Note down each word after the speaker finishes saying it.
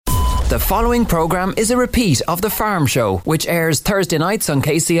The following programme is a repeat of The Farm Show, which airs Thursday nights on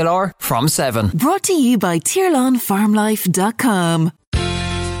KCLR from 7. Brought to you by TirlanFarmLife.com.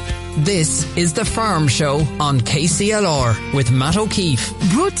 This is The Farm Show on KCLR with Matt O'Keefe.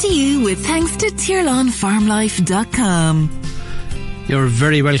 Brought to you with thanks to TirlanFarmLife.com. You're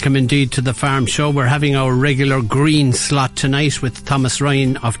very welcome indeed to The Farm Show. We're having our regular green slot tonight with Thomas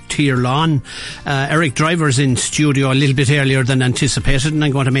Ryan of Tirlan. Eric Driver's in studio a little bit earlier than anticipated, and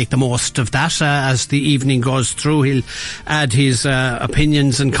I'm going to make the most of that as the evening goes through. He'll add his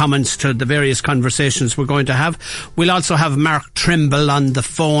opinions and comments to the various conversations we're going to have. We'll also have Mark Trimble on the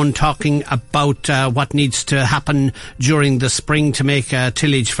phone talking about what needs to happen during the spring to make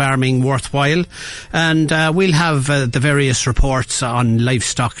tillage farming worthwhile. And we'll have the various reports on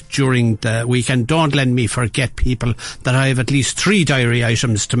livestock during the weekend. Don't let me forget, people, that I have at least 3 diary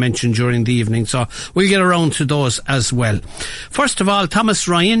items to mention during the evening, so we'll get around to those as well. First of all, Thomas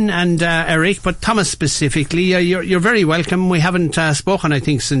Ryan and Eric, but Thomas specifically, you're very welcome. We haven't spoken, I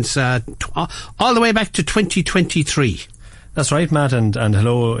think, since all the way back to 2023. That's right, Matt, and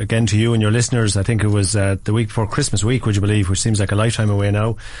hello again to you and your listeners. I think it was the week before Christmas week, would you believe, which seems like a lifetime away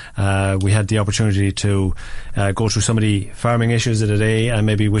now. We had the opportunity to go through some of the farming issues of the day and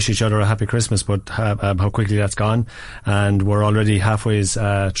maybe wish each other a happy Christmas, but how quickly that's gone. And we're already halfway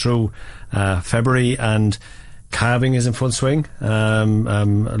through February, and calving is in full swing. A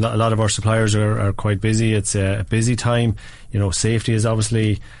lot of our suppliers are quite busy. It's a busy time. You know, safety is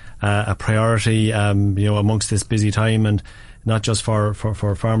obviously a priority, amongst this busy time, and not just for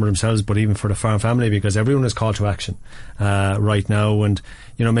farmer themselves, but even for the farm family, because everyone is called to action right now. And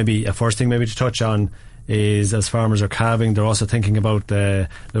maybe a first thing maybe to touch on is, as farmers are calving, they're also thinking about the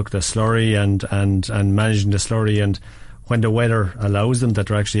slurry and managing the slurry, and when the weather allows them, that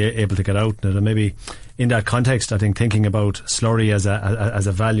they're actually able to get out. And maybe in that context, I think thinking about slurry as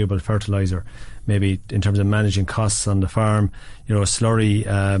a valuable fertiliser, maybe in terms of managing costs on the farm, slurry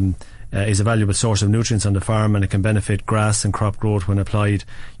is a valuable source of nutrients on the farm, and it can benefit grass and crop growth when applied,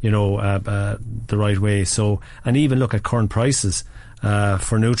 the right way. So, and even look at current prices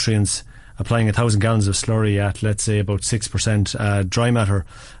for nutrients. Applying 1,000 gallons of slurry at, let's say, about 6% dry matter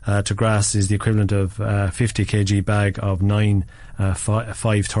to grass is the equivalent of 50 kg bag of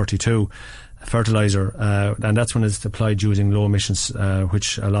 532 fertiliser, and that's when it's applied using low emissions,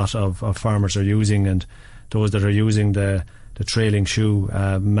 which a lot of farmers are using, and those that are using the trailing shoe,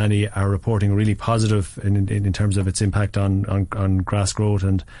 many are reporting really positive in terms of its impact on grass growth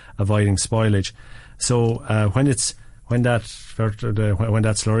and avoiding spoilage. So when that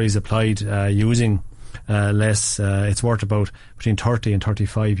slurry is applied using less, it's worth about between 30 and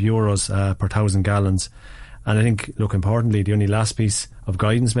 35 euros per 1,000 gallons. And I think, importantly, the only last piece of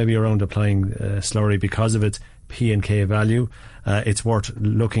guidance maybe around applying slurry, because of its P and K value, it's worth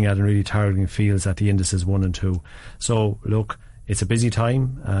looking at and really targeting fields at the indices 1 and 2. So, it's a busy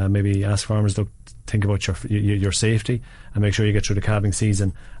time. Maybe ask farmers, think about your safety and make sure you get through the calving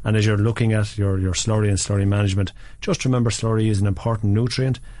season. And as you're looking at your slurry and slurry management, just remember slurry is an important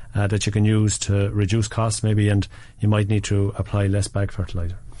nutrient that you can use to reduce costs maybe, and you might need to apply less bag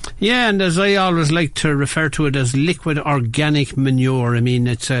fertiliser. Yeah, and as I always like to refer to it as liquid organic manure. I mean,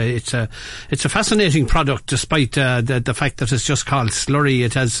 it's a fascinating product, despite the fact that it's just called slurry.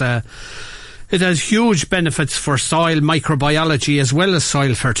 It has huge benefits for soil microbiology as well as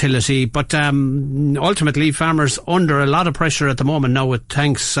soil fertility, but ultimately farmers under a lot of pressure at the moment now, with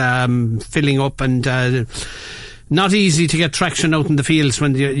tanks filling up, and not easy to get traction out in the fields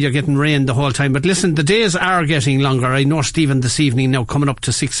when you're getting rain the whole time. But listen, the days are getting longer. I noticed even this evening now, coming up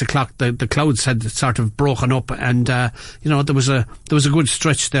to 6 o'clock, the clouds had sort of broken up, and there was a good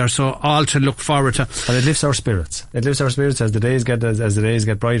stretch there. So all to look forward to. And it lifts our spirits. It lifts our spirits as the days get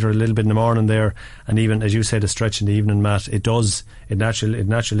brighter a little bit in the morning there, and even as you said, a stretch in the evening, Matt. It naturally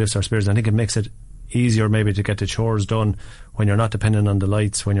lifts our spirits. I think it makes it easier maybe to get the chores done when you're not dependent on the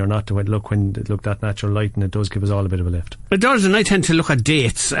lights, when you're not to look that natural light, and it does give us all a bit of a lift. It does, and I tend to look at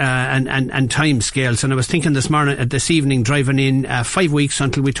dates and time scales, and I was thinking this evening driving in 5 weeks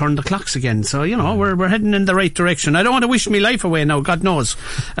until we turn the clocks again, so we're heading in the right direction. I don't want to wish me life away now, God knows.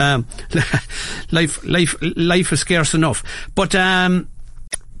 Life is scarce enough, but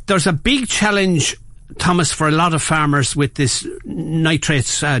there's a big challenge, Thomas, for a lot of farmers with this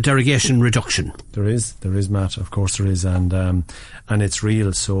nitrates derogation reduction. There is, Matt. Of course there is, and it's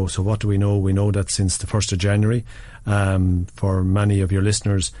real. So what do we know? We know that since the 1st of January, for many of your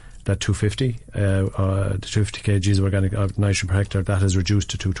listeners, that 250 kgs of organic nitrogen per hectare, that has reduced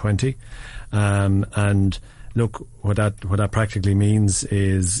to 220. And look, what that practically means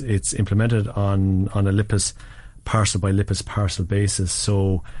is it's implemented on a LIPIS parcel by LIPIS parcel basis.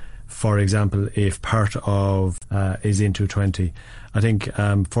 So for example, if part of is in 220. I think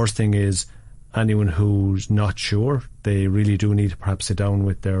first thing is anyone who's not sure, they really do need to perhaps sit down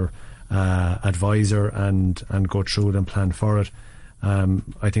with their advisor and go through it and plan for it.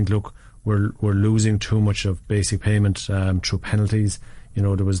 I think, look, we're losing too much of basic payment through penalties. You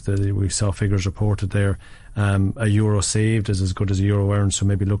know, we saw figures reported there. A euro saved is as good as a euro earned, so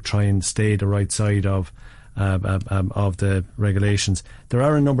maybe try and stay the right side of the regulations. There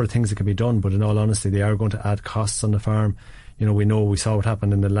are a number of things that can be done, but in all honesty, they are going to add costs on the farm. You know, we saw what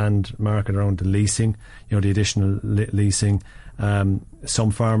happened in the land market around the leasing, you know, the additional leasing.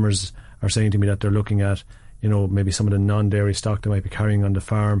 Some farmers are saying to me that they're looking at, you know, maybe some of the non-dairy stock they might be carrying on the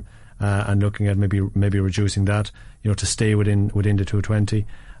farm, and looking at maybe reducing that, you know, to stay within the 220.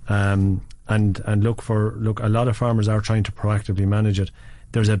 And look, a lot of farmers are trying to proactively manage it.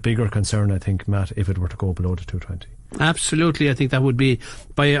 There's a bigger concern, I think, Matt, if it were to go below the 220. Absolutely. I think that would be,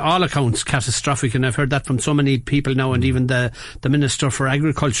 by all accounts, catastrophic, and I've heard that from so many people now, and even the Minister for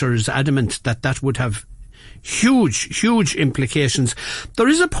Agriculture is adamant that would have huge implications. There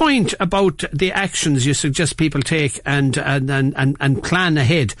is a point about the actions you suggest people take and plan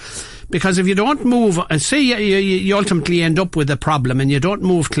ahead, because if you don't move, say you ultimately end up with a problem and you don't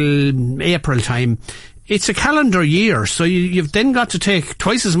move till April time, it's a calendar year, so you've then got to take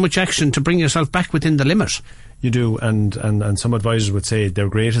twice as much action to bring yourself back within the limit. You do, and some advisors would say their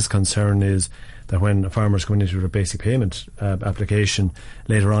greatest concern is that when farmers go into their basic payment application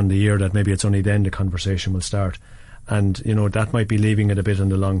later on in the year, that maybe it's only then the conversation will start. And, you know, that might be leaving it a bit on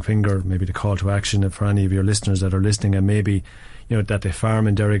the long finger, maybe the call to action for any of your listeners that are listening, and maybe, you know, that they farm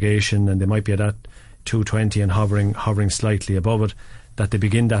in derogation and they might be at that 220 and hovering slightly above it, that they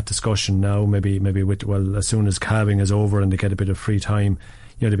begin that discussion now, maybe with, well, as soon as calving is over and they get a bit of free time,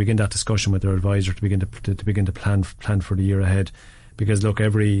 you know, they begin that discussion with their advisor to begin to plan for the year ahead. Because look,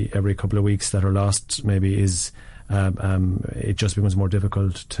 every couple of weeks that are lost maybe is it just becomes more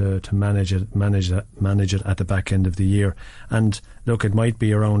difficult to manage it at the back end of the year. And look, it might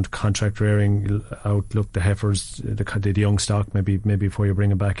be around contract rearing out. Look, the heifers, the young stock, maybe before you bring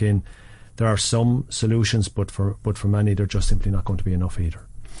them back in. There are some solutions, but for many, they're just simply not going to be enough either.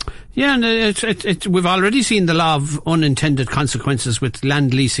 Yeah, and we've already seen the law of unintended consequences with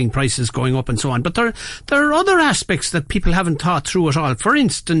land leasing prices going up and so on. But there are other aspects that people haven't thought through at all. For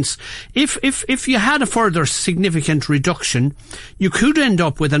instance, if you had a further significant reduction, you could end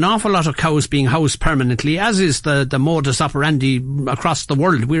up with an awful lot of cows being housed permanently, as is the modus operandi across the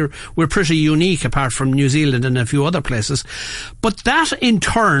world. We're pretty unique apart from New Zealand and a few other places. But that in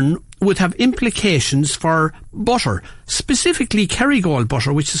turn would have implications for butter, specifically Kerrygold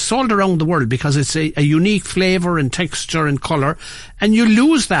butter, which is sold around the world because it's a unique flavour and texture and colour, and you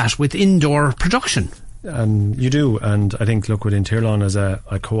lose that with indoor production. You do, and I think, look, within Tirlawn as a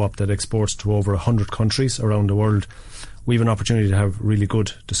co-op that exports to over 100 countries around the world, we have an opportunity to have really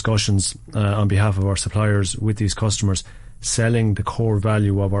good discussions on behalf of our suppliers with these customers, selling the core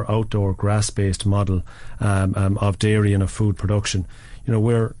value of our outdoor grass-based model of dairy and of food production. You know,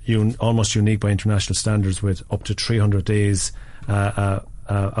 we're almost unique by international standards with up to 300 days out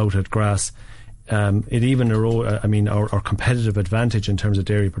at grass. Our competitive advantage in terms of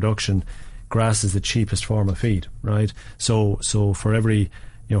dairy production, grass is the cheapest form of feed, right? So for every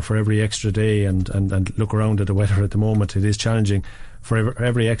extra day, and look around at the weather at the moment, it is challenging. For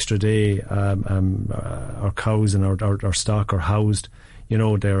every extra day, our cows and our stock are housed. You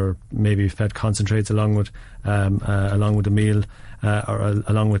know, they're maybe fed concentrates along with the meal, or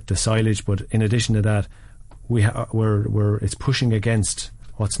along with the silage. But in addition to that, it's pushing against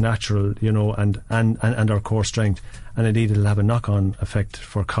what's natural, you know, and our core strength, and indeed it'll have a knock-on effect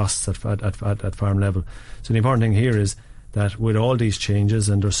for costs at farm level. So the important thing here is that with all these changes,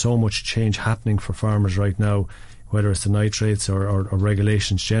 and there's so much change happening for farmers right now, whether it's the nitrates or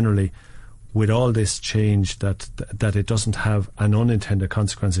regulations generally, with all this change, that it doesn't have an unintended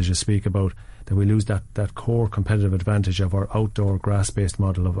consequence, as you speak about, that we lose that core competitive advantage of our outdoor grass-based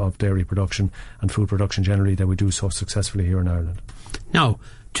model of dairy production and food production generally that we do so successfully here in Ireland. Now,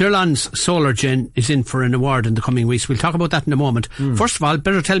 Tirlawn's Solar Gen is in for an award in the coming weeks. We'll talk about that in a moment. First of all,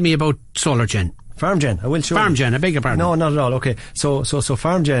 better tell me about Solar Gen. Farm Gen, I will show Farm you. Gen, I beg your pardon. No, not at all. Okay, so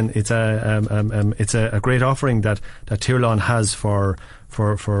Farm Gen, it's a great offering that Tirlawn has for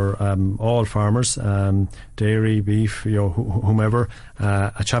all farmers, dairy, beef, you know, whomever.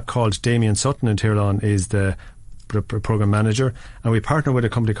 A chap called Damien Sutton in Tirlawn is the program manager, and we partner with a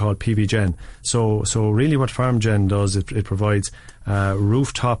company called PV Gen. So really, what Farm Gen does, it provides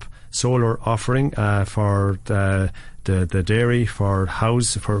rooftop solar offering for the dairy, for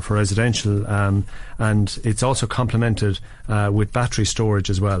house, for residential, and it's also complemented with battery storage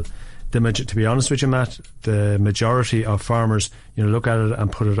as well. to be honest with you, Matt, the majority of farmers, look at it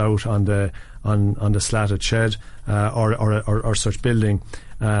and put it out on the slatted shed or such building,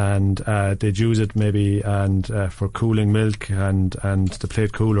 and they'd use it maybe for cooling milk and the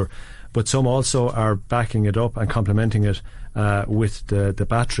plate cooler. But some also are backing it up and complementing it with the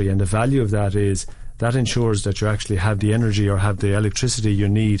battery, and the value of that is that ensures that you actually have the energy or have the electricity you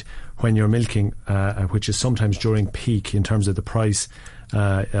need when you're milking, which is sometimes during peak in terms of the price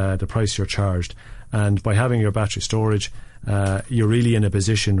you're charged. And by having your battery storage, you're really in a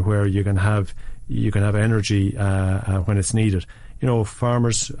position where you can have energy when it's needed.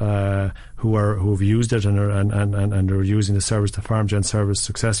 Farmers who have used it and are using the service, the FarmGen service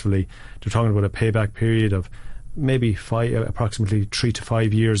successfully, they're talking about a payback period of maybe approximately 3 to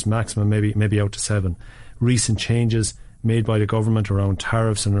 5 years maximum, maybe out to 7. Recent changes made by the government around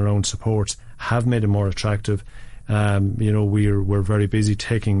tariffs and around supports have made it more attractive. We're very busy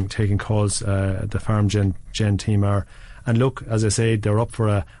taking calls. The FarmGen team are. And look, as I say, they're up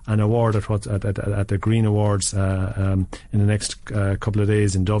for an award at the Green Awards in the next couple of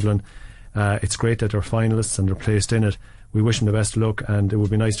days in Dublin. It's great that they're finalists and they're placed in it. We wish them the best of luck, and it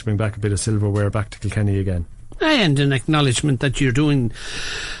would be nice to bring back a bit of silverware back to Kilkenny again. And an acknowledgement that you're doing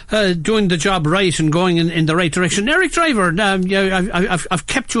the job right and going in the right direction. Eric Driver, I've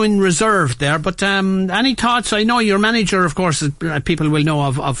kept you in reserve there, but any thoughts? I know you're manager, of course, people will know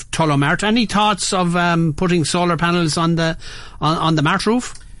of Tullow Mart. Any thoughts of putting solar panels on the Mart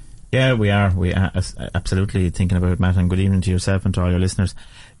roof? Yeah, we are absolutely thinking about it, Matt, and good evening to yourself and to all your listeners.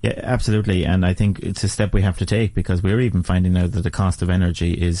 Yeah, absolutely, and I think it's a step we have to take, because we're even finding out that the cost of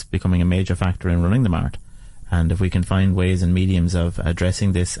energy is becoming a major factor in running the Mart. And if we can find ways and mediums of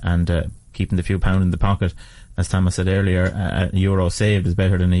addressing this and keeping the few pound in the pocket, as Thomas said earlier, a euro saved is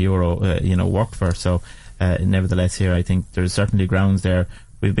better than a euro worked for. So nevertheless, here I think there's certainly grounds there.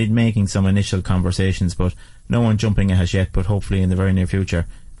 We've been making some initial conversations, but no one jumping as yet. But hopefully in the very near future,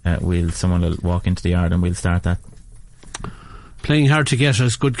 someone will walk into the yard and we'll start that. Playing hard to get,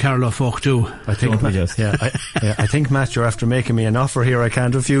 as good Carlow folk do. I think, I think, Matt, you're after making me an offer here I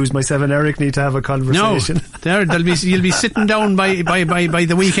can't refuse. Myself and Eric need to have a conversation. No, you'll be sitting down by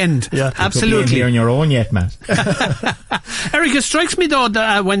the weekend. Yeah, absolutely. You're on your own yet, Matt. Eric, it strikes me though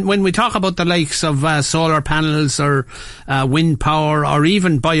that when we talk about the likes of solar panels or wind power or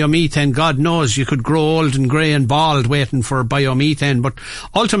even biomethane, God knows you could grow old and grey and bald waiting for biomethane, but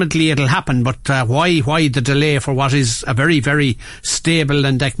ultimately it'll happen. But why the delay for what is a very, very stable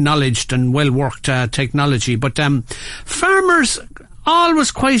and acknowledged and well-worked technology? But farmers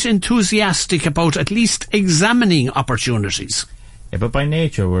always quite enthusiastic about at least examining opportunities. Yeah, but by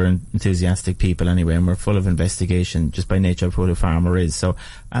nature we're enthusiastic people anyway, and we're full of investigation just by nature of what a farmer is. So,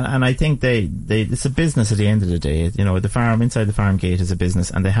 and I think it's a business at the end of the day. The farm, inside the farm gate, is a business,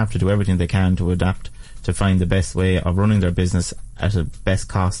 and they have to do everything they can to adapt to find the best way of running their business at a best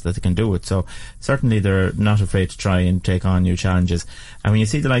cost that they can do it. So certainly they're not afraid to try and take on new challenges. And when you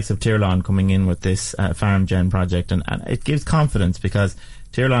see the likes of Tirlawn coming in with this FarmGen project, and it gives confidence, because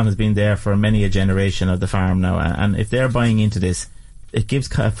Tirlawn has been there for many a generation of the farm now, and if they're buying into this, it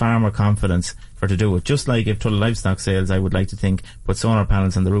gives a farmer confidence to do it. Just like if Tullow Livestock Sales, I would like to think, put solar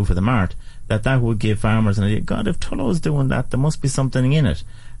panels on the roof of the Mart, that would give farmers an idea, God, if Tullow's doing that, there must be something in it.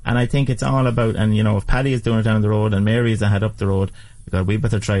 And I think it's all about, and if Paddy is doing it down the road and Mary is ahead up the road, God, we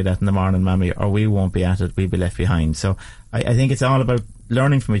better try that in the morning, Mammy, or we won't be at it, we'll be left behind. So I think it's all about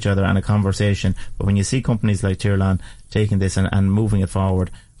learning from each other and a conversation. But when you see companies like Tirlawn taking this and moving it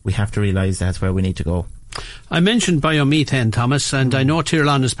forward, we have to realise that's where we need to go. I mentioned biomethane, Thomas, and I know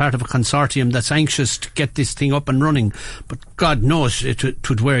Tirlawn is part of a consortium that's anxious to get this thing up and running, but God knows it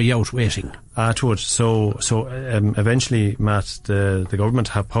would wear you out waiting. It would. So eventually, Matt, the government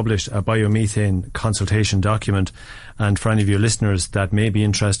have published a biomethane consultation document, and for any of your listeners that may be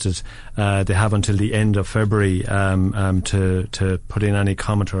interested, they have until the end of February to put in any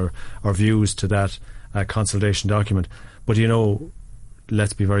comment or views to that consultation document. But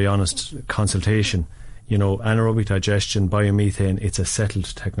let's be very honest, consultation, anaerobic digestion, biomethane, it's a settled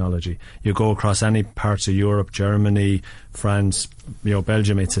technology. You go across any parts of Europe, Germany, France,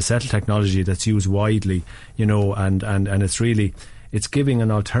 Belgium, it's a settled technology that's used widely, and it's giving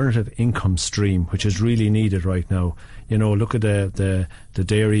an alternative income stream, which is really needed right now. Look at the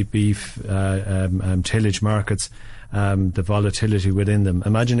dairy, beef, tillage markets, the volatility within them.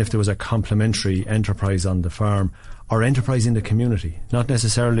 Imagine if there was a complementary enterprise on the farm, or enterprise in the community. Not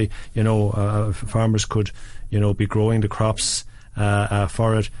necessarily, farmers could, be growing the crops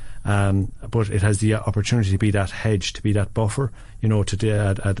for it, but it has the opportunity to be that hedge, to be that buffer,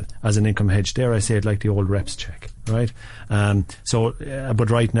 as an income hedge. Dare I say it, like the old reps check, right? But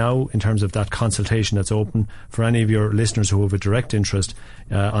right now, in terms of that consultation that's open for any of your listeners who have a direct interest,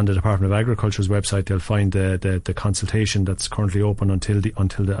 on the Department of Agriculture's website, they'll find the consultation that's currently open until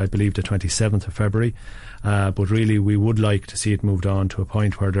I believe the 27th of February. But really, we would like to see it moved on to a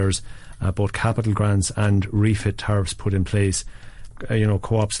point where there's both capital grants and refit tariffs put in place.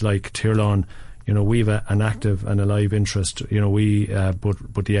 Co-ops like Tirlawn, we've an active and alive interest.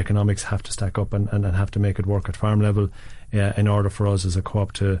 But the economics have to stack up and have to make it work at farm level in order for us as a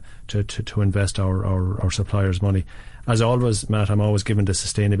co-op to invest our suppliers' money. As always, Matt, I'm always giving the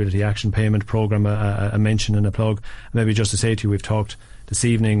Sustainability Action Payment Programme a mention and a plug. Maybe just to say to you, we've talked this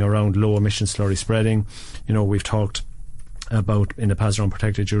evening around low emission slurry spreading. We've talked about in the pass around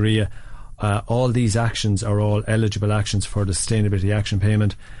protected urea. All these actions are all eligible actions for the Sustainability Action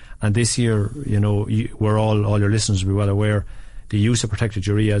Payment. And this year, all your listeners will be well aware, the use of protected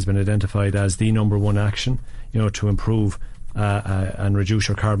urea has been identified as the number one action, to improve and reduce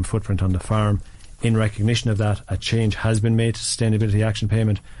your carbon footprint on the farm. In recognition of that, a change has been made to Sustainability Action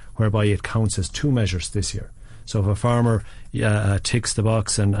Payment, whereby it counts as two measures this year. So if a farmer ticks the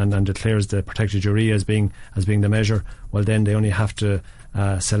box and declares the protected urea as being the measure, well, then they only have to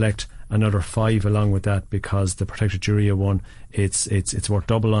select another 5 along with that, because the protected urea one, it's worth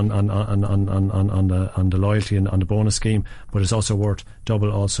double on the loyalty and on the bonus scheme, but it's also worth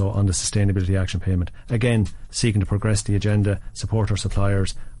double also on the Sustainability Action Payment. Again, seeking to progress the agenda, support our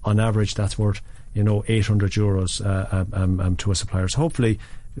suppliers. On average, that's worth €800 to a supplier. So hopefully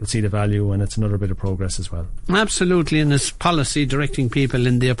you'll see the value, and it's another bit of progress as well. Absolutely, and it's policy directing people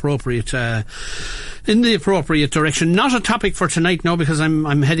in the appropriate direction. Not a topic for tonight, no, because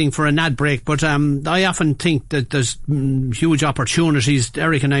I'm heading for an ad break. But I often think that there's huge opportunities.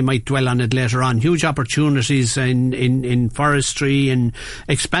 Eric and I might dwell on it later on. Huge opportunities in forestry and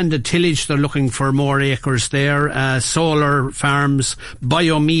expanded tillage. They're looking for more acres there. Solar farms,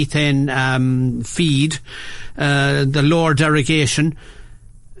 biomethane feed, the lower derogation.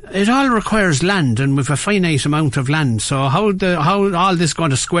 It all requires land, and we've a finite amount of land. So how all this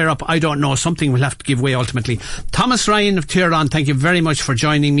going to square up, I don't know. Something will have to give way ultimately. Thomas Ryan of Tirlawn, thank you very much for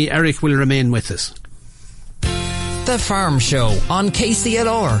joining me. Eric will remain with us. The Farm Show on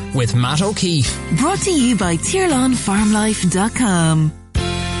KCLR with Matt O'Keefe. Brought to you by TirlawnFarmLife.com.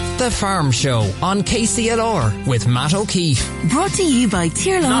 The Farm Show on KCLR with Matt O'Keefe. Brought to you by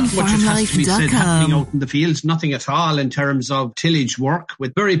TirlawnFarmLife.com. Happening out in the fields, nothing at all in terms of tillage work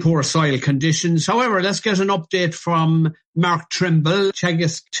with very poor soil conditions. However, let's get an update from Mark Trimble,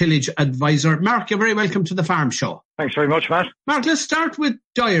 Teagasc Tillage Advisor. Mark, you're very welcome to the Farm Show. Thanks very much, Matt. Mark, let's start with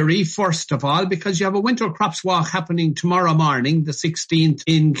dairy first of all, because you have a winter crops walk happening tomorrow morning, the 16th,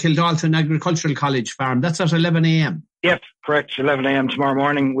 in Kildalton Agricultural College Farm. That's at 11 a.m. Yes, correct. 11 a.m. tomorrow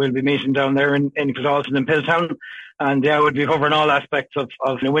morning. We'll be meeting down there in Kildalton and Pilltown. And we'll be covering all aspects of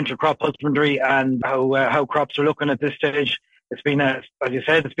the winter crop husbandry and how crops are looking at this stage. It's been as you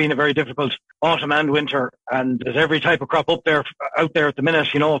said, it's been a very difficult autumn and winter, and there's every type of crop out there at the minute,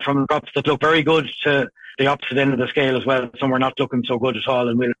 from crops that look very good to the opposite end of the scale as well. Some are not looking so good at all,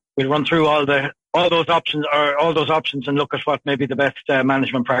 and we'll run through all those options and look at what maybe the best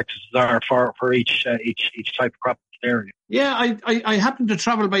management practices are for each type of crop area. Yeah, I happened to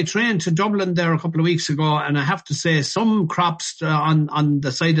travel by train to Dublin there a couple of weeks ago, and I have to say some crops on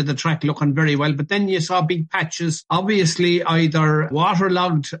the side of the track looking very well, but then you saw big patches, obviously either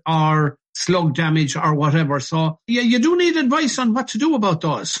waterlogged or slug damage or whatever. So yeah, you do need advice on what to do about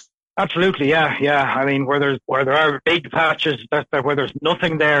those. Absolutely, yeah. I mean, where there are big patches, where there's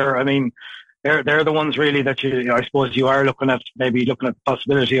nothing there, I mean, they're the ones really that I suppose you are looking at the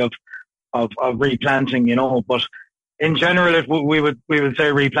possibility of replanting, but in general, we would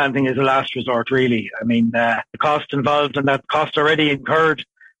say replanting is a last resort, really. I mean, the cost involved and that cost already incurred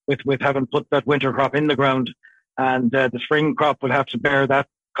with having put that winter crop in the ground, and the spring crop will have to bear that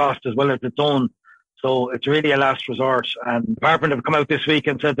cost as well as its own. So it's really a last resort. And the department have come out this week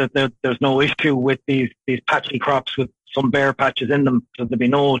and said that there's no issue with these patchy crops with some bare patches in them. So there'll be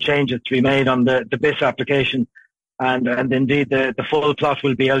no changes to be made on the BIS application. And indeed, the full plot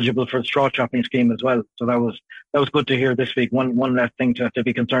will be eligible for the straw chopping scheme as well. So that was good to hear this week. One less thing to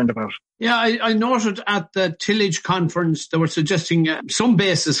be concerned about. Yeah, I noted at the tillage conference they were suggesting some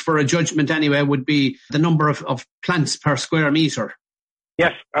basis for a judgment anyway would be the number of plants per square metre.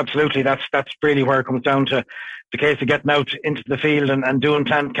 Yes, absolutely. That's really where it comes down to the case of getting out into the field and doing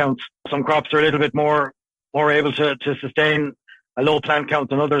plant counts. Some crops are a little bit more able to sustain a low plant count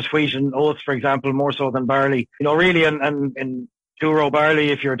than others. Wheat and oats, for example, more so than barley. Really, and in two-row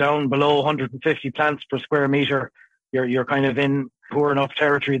barley, if you're down below 150 plants per square metre, you're kind of in poor enough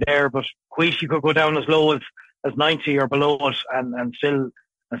territory there. But wheat, you could go down as low as 90 or below it, and still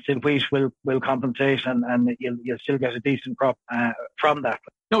wheat will compensate, and you'll still get a decent crop from that.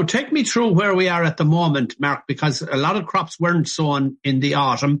 Now, take me through where we are at the moment, Mark, because a lot of crops weren't sown in the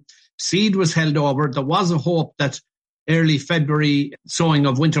autumn. Seed was held over. There was a hope that early February sowing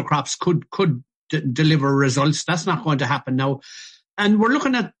of winter crops could deliver results. That's not going to happen now. And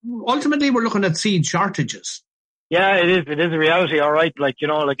ultimately we're looking at seed shortages. Yeah, it is a reality, all right. Like you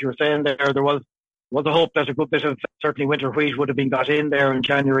were saying there was a hope that a good bit of certainly winter wheat would have been got in there in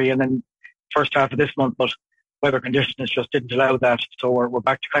January and then first half of this month, but weather conditions just didn't allow that. So we're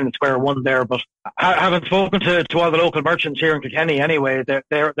back to kind of square one there. But having spoken to all the local merchants here in Kilkenny anyway,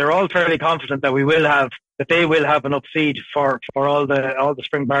 they're all fairly confident that they will have enough seed for all the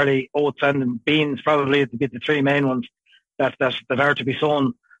spring barley, oats and beans, probably the three main ones that are to be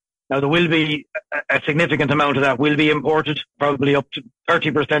sown. Now there will be a significant amount of that will be imported, probably up to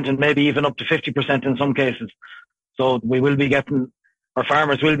 30% and maybe even up to 50% in some cases. So our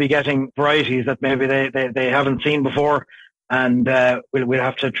farmers will be getting varieties that maybe they haven't seen before, and we'll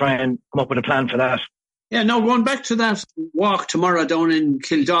have to try and come up with a plan for that. Yeah, no, going back to that walk tomorrow down in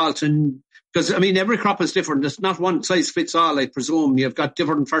Kildalton, because, I mean, every crop is different. It's not one size fits all, I presume. You've got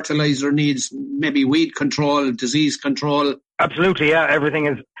different fertiliser needs, maybe weed control, disease control. Absolutely, yeah. Everything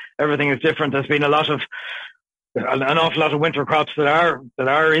is different. There's been an awful lot of winter crops that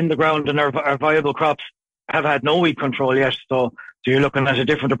are in the ground and are viable crops have had no weed control yet. So you're looking at a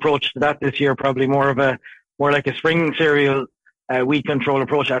different approach to that this year, probably more like a spring cereal weed control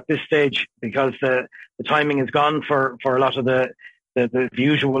approach at this stage, because the timing is gone for a lot of the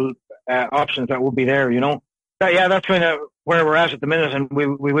usual options that would be there, That's kind of where we're at the minute, and we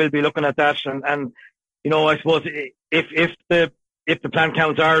will be looking at that. And I suppose if the plant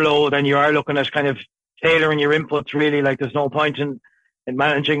counts are low, then you are looking at kind of tailoring your inputs really. Like there's no point in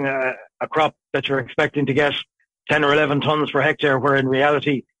managing a crop that you're expecting to get 10 or 11 tons per hectare, where in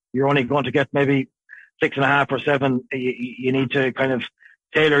reality you're only going to get maybe 6.5 or 7. You need to kind of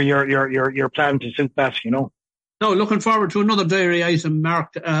tailor your plan to suit that, Now, looking forward to another dairy item,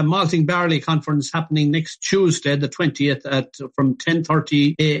 Mark. Malting Barley Conference happening next Tuesday, the 20th, from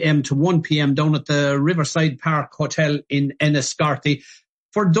 10:30 a.m. to 1 p.m. down at the Riverside Park Hotel in Enniscorthy.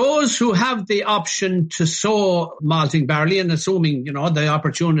 For those who have the option to sow malting barley, and assuming,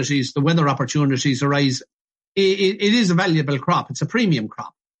 the weather opportunities arise, it is a valuable crop. It's a premium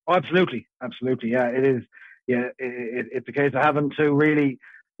crop. Oh, absolutely. Yeah, it is. Yeah, it's a case of having to really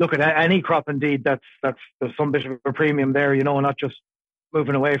look at any crop. Indeed, there's some bit of a premium there. Not just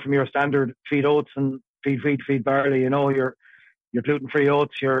moving away from your standard feed oats and feed wheat, feed barley. Your gluten-free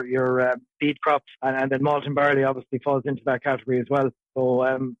oats, your feed crops, and then malting barley obviously falls into that category as well. So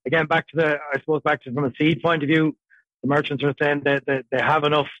again, back to from a seed point of view, the merchants are saying that they have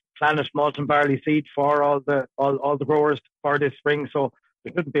enough Planet malting barley seed for all the growers for this spring. So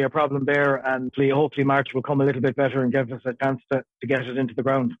there shouldn't be a problem there, and hopefully March will come a little bit better and give us a chance to get it into the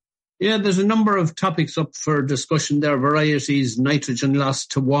ground. Yeah, there's a number of topics up for discussion there: varieties, nitrogen loss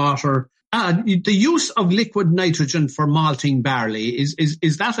to water. The use of liquid nitrogen for malting barley,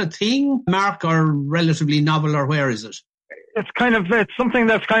 is that a thing, Mark, or relatively novel, or where is it? It's something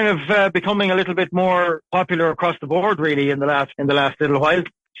that's kind of becoming a little bit more popular across the board, really, in the last little while.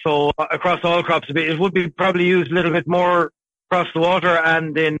 So across all crops, it would be probably used a little bit more across the water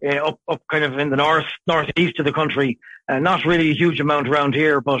and in up kind of in the northeast of the country. Not really a huge amount around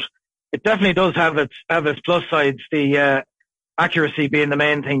here, but it definitely does have its plus sides. The accuracy being the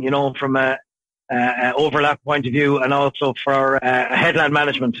main thing, from a overlap point of view, and also for headland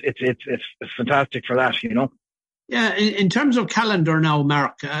management, it's fantastic for that, Yeah, in terms of calendar now,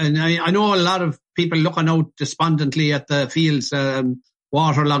 Mark, and I know a lot of people looking out despondently at the fields,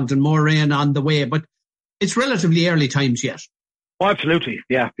 waterlogged and more rain on the way, but it's relatively early times yet. Oh, absolutely,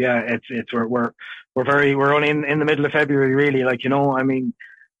 yeah. We're only in the middle of February, really.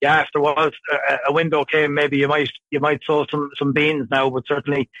 If there was a window came, maybe you might sow some beans now, but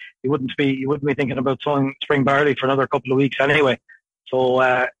certainly you wouldn't be thinking about sowing spring barley for another couple of weeks anyway. So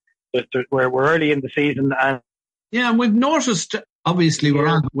we're early in the season, and yeah, we've noticed. Obviously,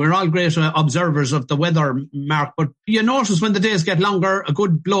 we're all great observers of the weather, Mark, but you notice when the days get longer, a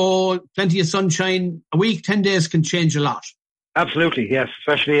good blow, plenty of sunshine, a week, 10 days can change a lot. Absolutely, yes,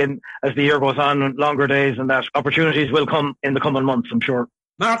 especially as the year goes on, longer days, and that opportunities will come in the coming months, I'm sure.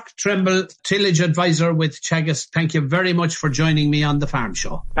 Mark Trimble, Tillage Advisor with Teagasc, thank you very much for joining me on the Farm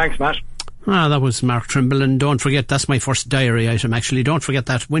Show. Thanks, Matt. That was Mark Trimble, and don't forget, that's my first diary item actually. Don't forget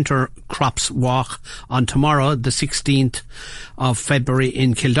that Winter Crops Walk on tomorrow, the 16th of February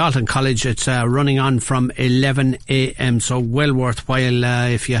in Kildalton College. It's running on from 11 a.m, so well worthwhile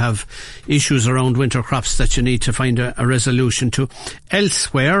if you have issues around winter crops that you need to find a resolution to.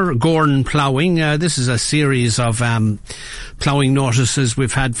 Elsewhere, Gorn Ploughing. This is a series of ploughing notices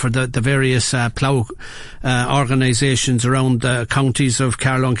we've had for the various plough organisations around the counties of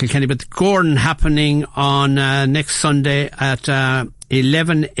Carlow and Kilkenny, but Gorn happening on next Sunday at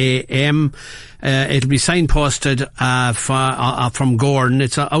 11 a.m. It'll be signposted from Gorn.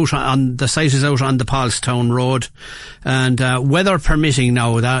 It's out on the site is out on the Paulstown Road, and weather permitting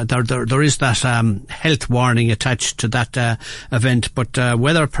now. There is that health warning attached to that event, but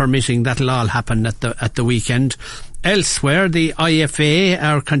weather permitting, that'll all happen at the weekend. Elsewhere, the IFA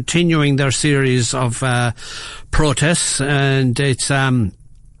are continuing their series of protests, and it's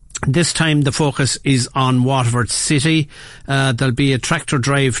this time the focus is on Waterford City. There'll be a tractor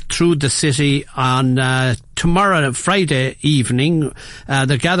drive through the city on tomorrow, Friday evening.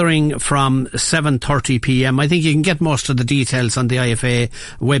 They're gathering from 7:30 p.m. I think you can get most of the details on the IFA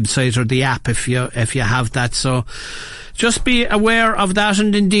website or the app if you have that. So just be aware of that,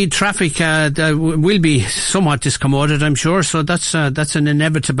 and indeed traffic will be somewhat discommoded, I'm sure. So that's an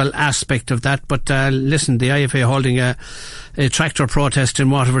inevitable aspect of that. But listen, the IFA holding a tractor protest in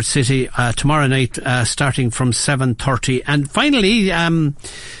Waterford City tomorrow night, starting from 7:30. And finally,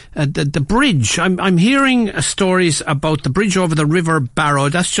 the bridge. I'm hearing stories about the bridge over the River Barrow.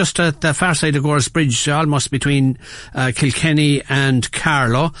 That's just at the far side of Gore's Bridge, almost between Kilkenny and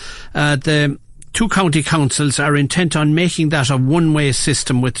Carlow. The two county councils are intent on making that a one-way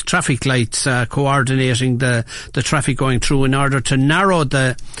system with traffic lights coordinating the traffic going through in order to narrow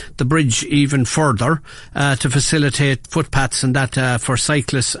the bridge even further to facilitate footpaths and that for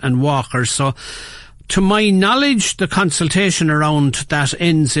cyclists and walkers. So to my knowledge, the consultation around that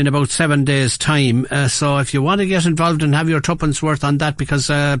ends in about 7 days' time. So if you want to get involved and have your tuppence worth on that, because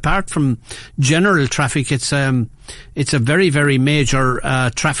apart from general traffic, it's a very, very major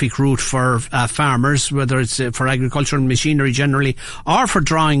traffic route for farmers, whether it's for agricultural machinery generally, or for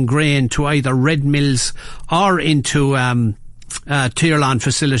drawing grain to either Red Mills or into Tyrlawn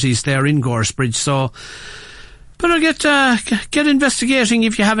facilities there in Goresbridge. So better get investigating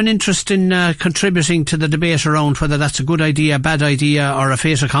if you have an interest in contributing to the debate around whether that's a good idea, bad idea, or a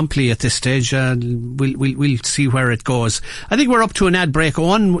fait accompli at this stage. We'll see where it goes. I think we're up to an ad break.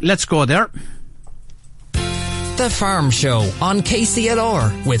 Owen, let's go there. The Farm Show on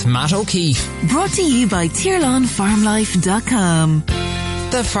KCLR with Matt O'Keefe. Brought to you by TyrlawnFarmLife.com.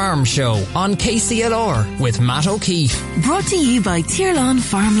 The Farm Show on KCLR with Matt O'Keefe. Brought to you by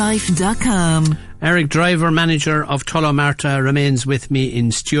TyrlawnFarmLife.com. Eric Driver, manager of Tullow Marta, remains with me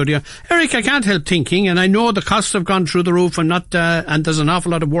in studio. Eric, I can't help thinking, and I know the costs have gone through the roof, and and there's an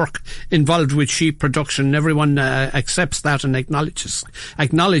awful lot of work involved with sheep production. Everyone accepts that and acknowledges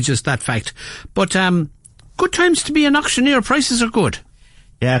that fact. But good times to be an auctioneer. Prices are good.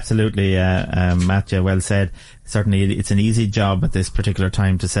 Yeah, absolutely, Matt. Yeah, well said. Certainly, it's an easy job at this particular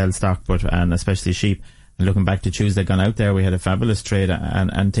time to sell stock, and especially sheep. And looking back to Tuesday gone out there, we had a fabulous trade,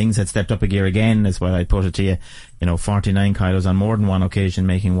 and things had stepped up a gear again, is what I'd put it to you. 49 kilos on more than one occasion,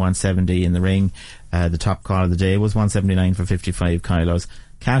 making 170 in the ring. The top call of the day was 179 for 55 kilos.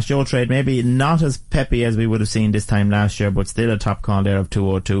 Cash Joe trade maybe not as peppy as we would have seen this time last year, but still a top call there of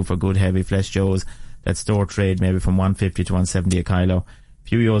 202 for good heavy flesh Joes. That store trade maybe from 150 to 170 a kilo.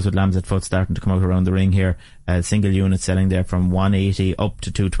 Few ewes with lambs at foot starting to come out around the ring here. Single unit selling there from 180 up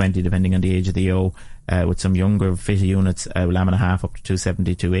to 220 depending on the age of the ewe. With some younger fitter units, lamb and a half up to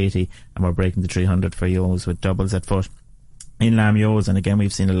 270, 280, and we're breaking the 300 for ewes with doubles at foot. In lamb ewes, and again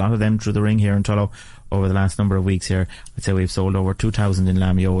we've seen a lot of them through the ring here in Tullow over the last number of weeks here. I'd say we've sold over 2,000 in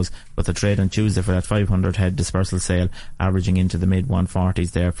lamb ewes, but the trade on Tuesday for that 500 head dispersal sale averaging into the mid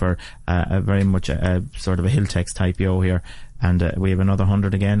 140s there for a very much a sort of a Hilltex type ewe here. And we have another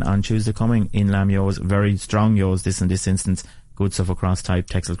 100 again on Tuesday coming in lamb ewes. Very strong ewes in this instance. Good Suffolk Cross type,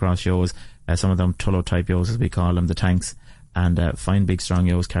 Texel Cross ewes. Some of them Tullow type ewes as we call them, the tanks. And fine big strong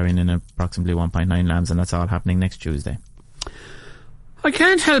ewes carrying in approximately 1.9 lambs, and that's all happening next Tuesday. I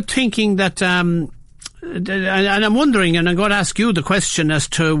can't help thinking that, and I'm wondering, and I'm going to ask you the question as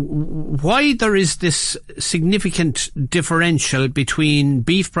to why there is this significant differential between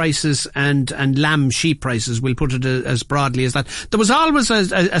beef prices and lamb sheep prices. We'll put it as broadly as that. There was always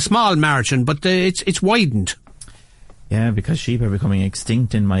a small margin, but it's widened. Yeah, because sheep are becoming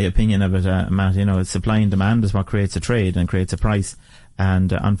extinct, in my opinion of it, Matt. It's supply and demand is what creates a trade and creates a price.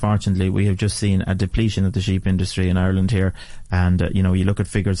 And unfortunately, we have just seen a depletion of the sheep industry in Ireland here. And, you look at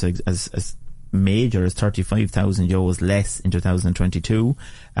figures as major as 35,000 ewes less in 2022,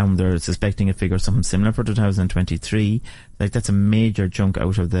 and they're suspecting a figure something similar for 2023. Like, that's a major chunk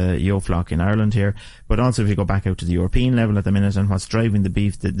out of the ewe flock in Ireland here. But also, if you go back out to the European level at the minute, and what's driving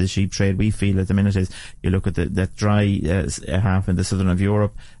the sheep trade, we feel at the minute, is you look at that dry half in the southern of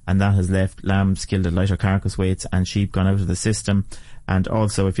Europe, and that has left lambs killed at lighter carcass weights and sheep gone out of the system. And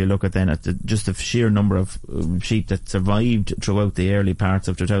also, if you look at then just the sheer number of sheep that survived throughout the early parts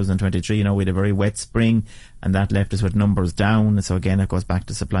of 2023, we had a very wet spring, and that left us with numbers down. So again, it goes back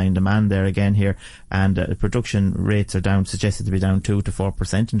to supply and demand there again here. And production rates are suggested to be down 2 to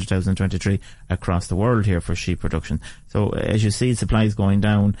 4% in 2023 across the world here for sheep production. So as you see, supply is going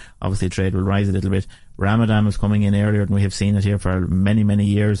down. Obviously, trade will rise a little bit. Ramadan is coming in earlier than we have seen it here for many, many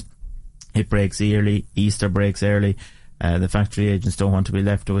years. It breaks early. Easter breaks early. The factory agents don't want to be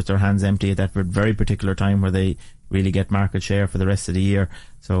left with their hands empty at that very particular time where they really get market share for the rest of the year.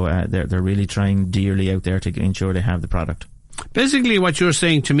 So they're really trying dearly out there to ensure they have the product. Basically, what you're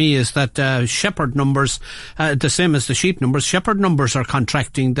saying to me is that shepherd numbers, the same as the sheep numbers, shepherd numbers are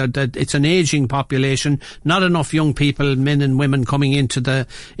contracting. That it's an ageing population, not enough young people, men and women, coming into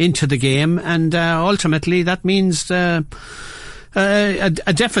the game, and ultimately that means a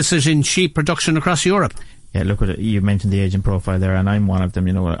deficit in sheep production across Europe. Yeah, look at it. You mentioned the aging profile there, and I'm one of them.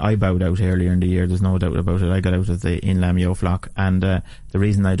 I bowed out earlier in the year. There's no doubt about it. I got out of the in-lamb ewe flock, and the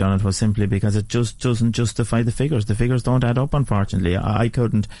reason I done it was simply because it just doesn't justify the figures. The figures don't add up, unfortunately. I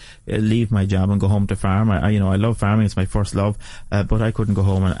couldn't leave my job and go home to farm. I love farming. It's my first love, but I couldn't go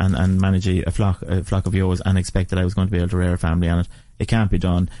home and manage a flock of ewes and expect that I was going to be able to rear a family on it. It can't be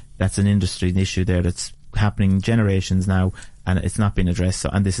done. That's an industry issue there that's happening generations now, and it's not been addressed.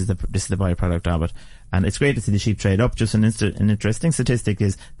 And this is the byproduct of it. And it's great to see the sheep trade up. Just an interesting statistic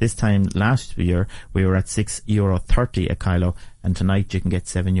is this time last year we were at €6.30 a kilo, and tonight you can get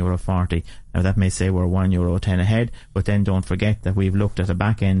 €7.40. Now that may say we're €1.10 ahead, but then don't forget that we've looked at a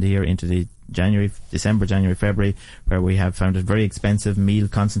back end here into the December, January, February, where we have found it very expensive meal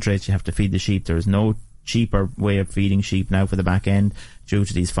concentrates you have to feed the sheep. There is no cheaper way of feeding sheep now for the back end due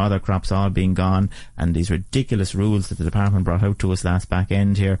to these fodder crops all being gone and these ridiculous rules that the department brought out to us last back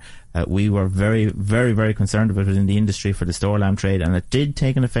end here. We were very, very, very concerned about it in the industry for the store lamb trade, and it did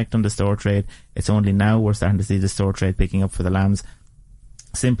take an effect on the store trade. It's only now we're starting to see the store trade picking up for the lambs,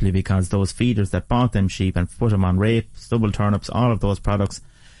 simply because those feeders that bought them sheep and put them on rape, stubble turnips, all of those products,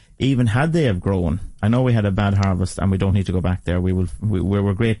 even had they have grown, I know we had a bad harvest and we don't need to go back there. We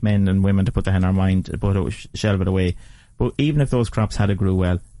were great men and women to put that in our mind, to shelve it away. But even if those crops had grew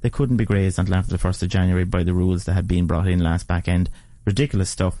well, they couldn't be grazed until after the 1st of January by the rules that had been brought in last back end. Ridiculous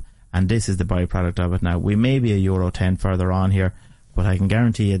stuff, and this is the byproduct of it now. We may be €1.10 further on here, but I can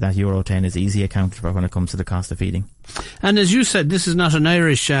guarantee you that €1.10 is easy accounted for when it comes to the cost of feeding. And as you said, this is not an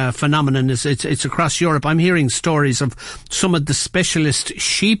Irish phenomenon. It's across Europe. I'm hearing stories of some of the specialist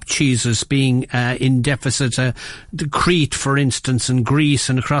sheep cheeses being in deficit. The Crete, for instance, and Greece,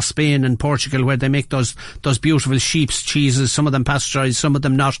 and across Spain and Portugal, where they make those beautiful sheep's cheeses. Some of them pasteurised, some of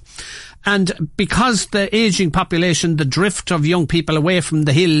them not. And because the ageing population, the drift of young people away from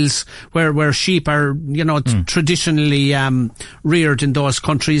the hills where sheep are, traditionally reared in those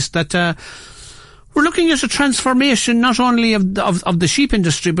countries, that we're looking at a transformation not only of the sheep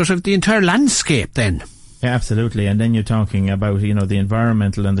industry, but of the entire landscape then. Yeah, absolutely. And then you're talking about, the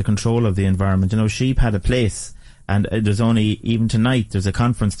environmental and the control of the environment. Sheep had a place. And there's only, even tonight, there's a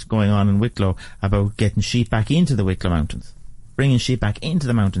conference going on in Wicklow about getting sheep back into the Wicklow Mountains. Bringing sheep back into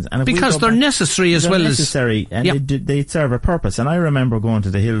the mountains. And because they're necessary as well as... necessary, and yep. They serve a purpose. And I remember going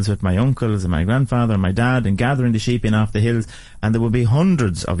to the hills with my uncles and my grandfather and my dad and gathering the sheep in off the hills, and there would be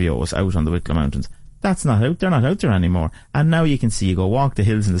hundreds of ewes out on the Wicklow Mountains. That's not out. They're not out there anymore. And now you can see, you go walk the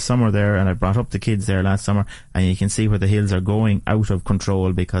hills in the summer there, and I brought up the kids there last summer, and you can see where the hills are going out of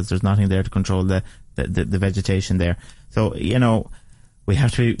control because there's nothing there to control the vegetation there. So,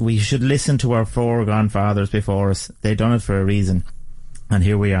 we should listen to our foregone fathers before us. They done it for a reason. And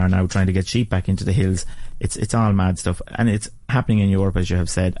here we are now trying to get sheep back into the hills. It's all mad stuff. And it's happening in Europe, as you have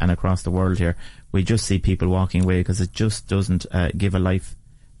said, and across the world here. We just see people walking away because it just doesn't give a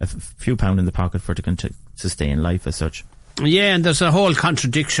few pound in the pocket for it to sustain life as such. Yeah, and there's a whole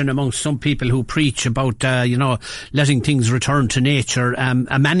contradiction amongst some people who preach about, letting things return to nature.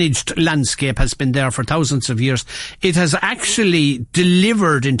 A managed landscape has been there for thousands of years. It has actually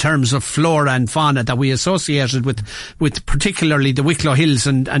delivered in terms of flora and fauna that we associated with particularly the Wicklow Hills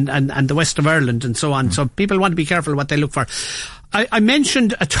and the west of Ireland and so on. So people want to be careful what they look for. I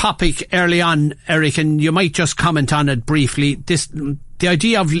mentioned a topic early on, Eric, and you might just comment on it briefly. The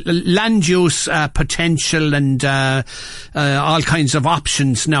idea of land use potential and all kinds of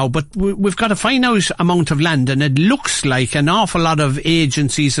options now, but we've got a finite amount of land, and it looks like an awful lot of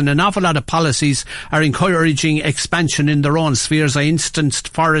agencies and an awful lot of policies are encouraging expansion in their own spheres. I instanced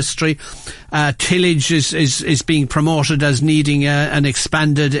forestry. Tillage is being promoted as needing an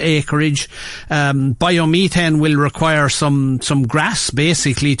expanded acreage. Biomethane will require some grass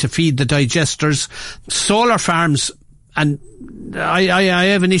basically to feed the digesters. Solar farms, and I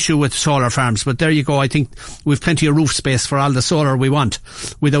have an issue with solar farms, but there you go. I think we've plenty of roof space for all the solar we want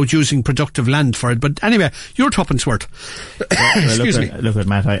without using productive land for it. But anyway, your tuppence worth. Excuse me. Look at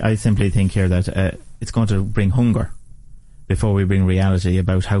Matt. I simply think here that it's going to bring hunger before we bring reality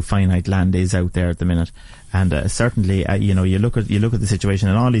about how finite land is out there at the minute. And certainly, you look at the situation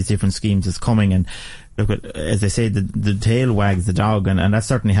and all these different schemes that's coming, and look at, as they say, the tail wags the dog, and that's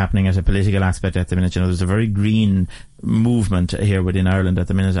certainly happening at a political aspect at the minute. There's a very green movement here within Ireland at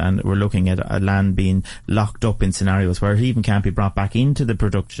the minute, and we're looking at a land being locked up in scenarios where it even can't be brought back into the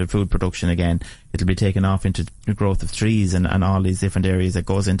food production again. It'll be taken off into the growth of trees and all these different areas that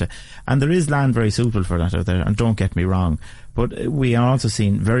goes into. And there is land very suitable for that out there, and don't get me wrong. But we are also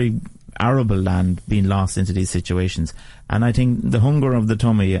seeing very arable land being lost into these situations, and I think the hunger of the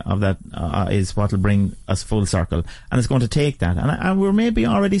tummy of that is what will bring us full circle, and it's going to take that, and we're maybe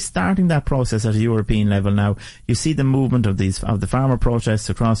already starting that process at a European level now. You see the movement of the farmer protests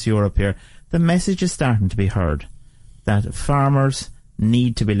across Europe here. The message is starting to be heard that farmers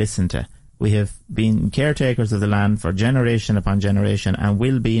need to be listened to. We have been caretakers of the land for generation upon generation, and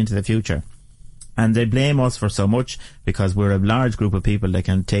will be into the future. And they blame us for so much because we're a large group of people that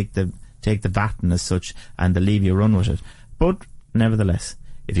can take the baton as such, and they leave you run with it. But nevertheless,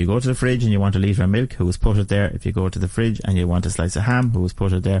 if you go to the fridge and you want a litre of milk, who has put it there? If you go to the fridge and you want a slice of ham, who has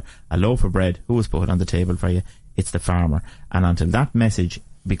put it there? A loaf of bread, who has put it on the table for you? It's the farmer. And until that message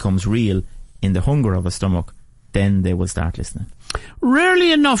becomes real in the hunger of a stomach, then they will start listening.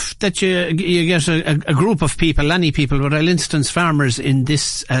 Rarely enough that you get a group of people, any people, but I'll instance farmers in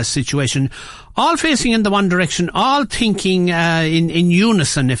this situation, all facing in the one direction, all thinking in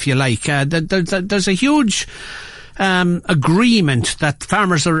unison, if you like. There's a huge agreement that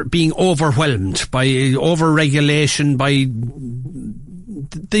farmers are being overwhelmed by over-regulation, by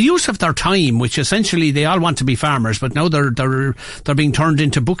the use of their time, which essentially they all want to be farmers, but now they're being turned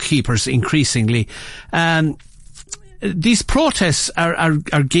into bookkeepers increasingly. These protests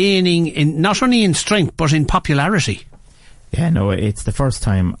are gaining not only in strength but in popularity. Yeah, no, it's the first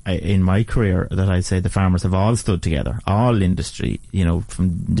time in my career that I'd say the farmers have all stood together, all industry,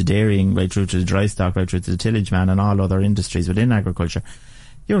 from the dairying right through to the dry stock, right through to the tillage man and all other industries within agriculture.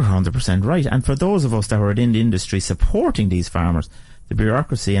 You're 100% right. And for those of us that are in the industry supporting these farmers, the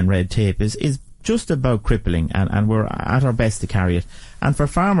bureaucracy and red tape is just about crippling, and we're at our best to carry it. And for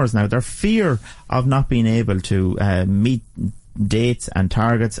farmers now, their fear of not being able to meet dates and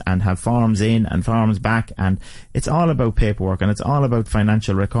targets and have farms in and farms back, and it's all about paperwork and it's all about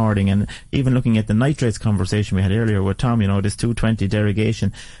financial recording. And even looking at the nitrates conversation we had earlier with Tom, this 220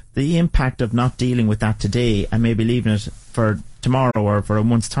 derogation, the impact of not dealing with that today and maybe leaving it for tomorrow or for a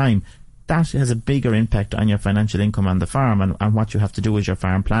month's time, that has a bigger impact on your financial income on the farm and what you have to do with your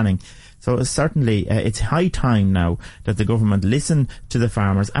farm planning. So certainly it's high time now that the government listen to the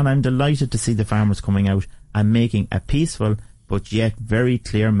farmers, and I'm delighted to see the farmers coming out and making a peaceful but yet very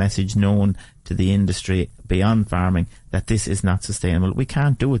clear message known to the industry beyond farming that this is not sustainable. We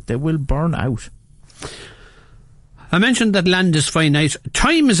can't do it. They will burn out. I mentioned that land is finite.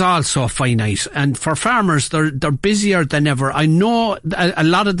 Time is also finite, and for farmers, they're busier than ever. I know a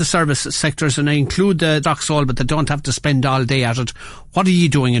lot of the service sectors, and I include the Docksall, but they don't have to spend all day at it. What are you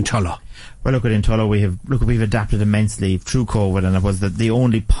doing in Tulla? Well, look, in Tulla, we've adapted immensely through COVID, and it was the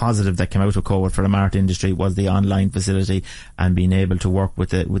only positive that came out of COVID for the mart industry was the online facility and being able to work with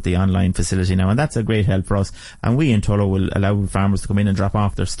the online facility now, and that's a great help for us. And we in Tulla will allow farmers to come in and drop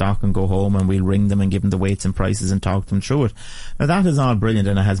off their stock and go home, and we'll ring them and give them the weights and prices and talk them through it. Now that is all brilliant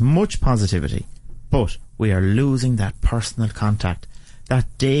and it has much positivity, but we are losing that personal contact, that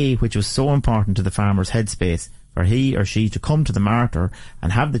day which was so important to the farmer's headspace, for he or she to come to the mart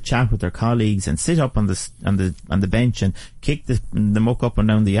and have the chat with their colleagues and sit up on the bench and kick the muck up and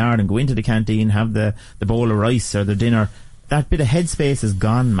down the yard and go into the canteen, have the bowl of rice or the dinner. That bit of headspace is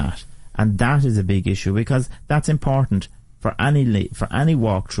gone, Matt, and that is a big issue because that's important for any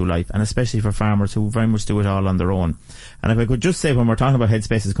walk through life, and especially for farmers who very much do it all on their own. And if I could just say, when we're talking about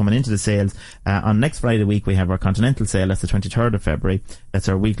headspaces coming into the sales, on next Friday week we have our continental sale. That's the 23rd of February. That's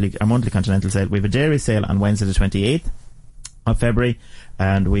our monthly continental sale. We have a dairy sale on Wednesday the 28th. of February,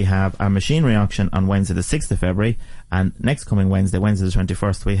 and we have our machinery auction on Wednesday the 6th of February, and next coming Wednesday the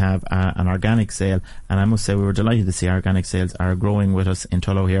 21st, we have an organic sale, and I must say we were delighted to see our organic sales are growing with us in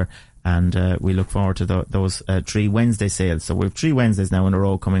Tullow here, and we look forward to those 3 Wednesday sales. So we have 3 Wednesdays now in a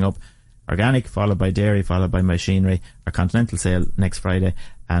row coming up: organic, followed by dairy, followed by machinery, our continental sale next Friday,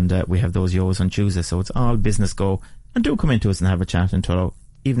 and we have those yos on Tuesday. So it's all business go, and do come into us and have a chat in Tullow,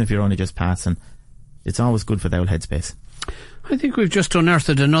 even if you're only just passing. It's always good for the old headspace. I think we've just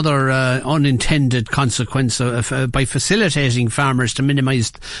unearthed another unintended consequence by facilitating farmers to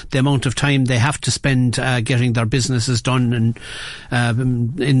minimise the amount of time they have to spend getting their businesses done, and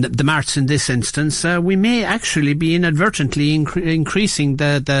in the marts in this instance, we may actually be inadvertently increasing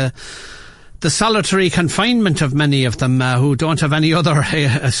the solitary confinement of many of them who don't have any other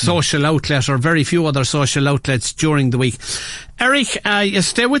social outlet, or very few other social outlets during the week. Eric, you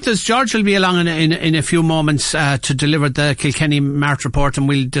stay with us. George will be along in a few moments to deliver the Kilkenny Mart report, and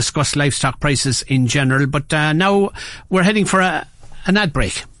we'll discuss livestock prices in general. But now we're heading for an ad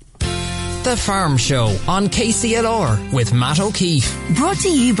break. The Farm Show on KCLR with Matt O'Keefe. Brought to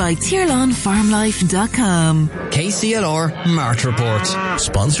you by TirlanFarmLife.com. KCLR Mart Report.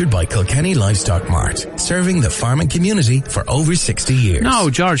 Sponsored by Kilkenny Livestock Mart, serving the farming community for over 60 years.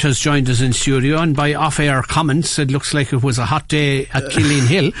 Now, George has joined us in studio, and by off-air comments, it looks like it was a hot day at Killeen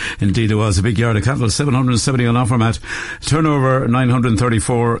Hill. Indeed it was. A big yard of cattle, 770 on offer, Matt. Turnover,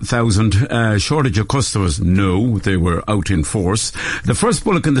 934,000. Shortage of customers? No, they were out in force. The first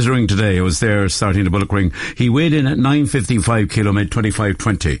bullock in the ring today was there starting the bullock ring. He weighed in at 955 kilo, made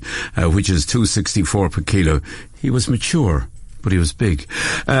 25.20, which is 264 per kilo. He was mature, but he was big.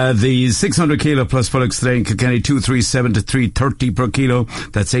 The 600 kilo plus bullocks today in Kilkenny, 237 to 330 per kilo.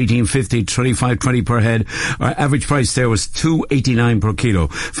 That's 1850, 25.20 per head. Our average price there was 289 per kilo.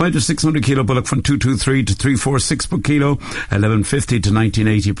 5 to 600 kilo bullock from 223 to 346 per kilo. 1150 to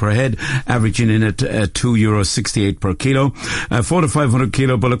 1980 per head, averaging in at €2.68 per kilo. 4 to 500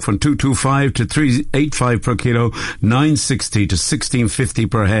 kilo bullock from 225 to 385 per kilo. 960 to 1650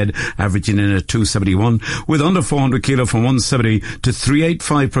 per head, averaging in at 271. With under 400 kilo from 170 to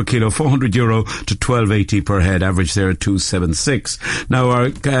 385 per kilo, €400 to 1280 per head, average there at 276. Now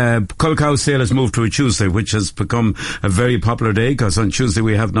our cull cow sale has moved to a Tuesday, which has become a very popular day, because on Tuesday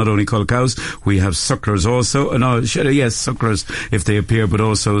we have not only cull cows, we have sucklers also. Sucklers if they appear, but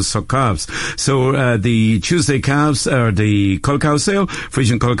also suck calves. So the Tuesday calves, or the cull cow sale,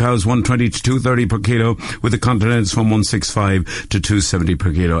 Frisian cull cows 120 to 230 per kilo, with the continents from 165 to 270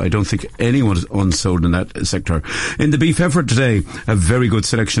 per kilo. I don't think anyone is unsold in that sector. In the beef heifer today, a very good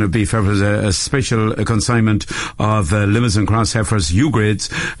selection of beef heifers, a special consignment of Limousin Cross heifers, U grades,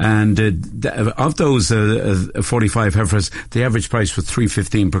 and of those 45 heifers, the average price was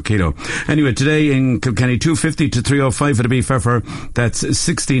 $3.15 per kilo. Anyway, today in Kilkenny, 250 to 305 for the beef heifer. That's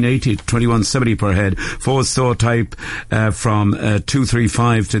 1680 to 2170 per head. Full store type from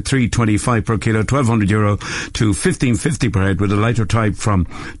 235 to 325 per kilo, €1,200 to 1550 per head, with a lighter type from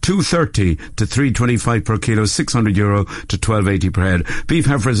 230 to 325 per kilo, €600 to 1280 per head. Beef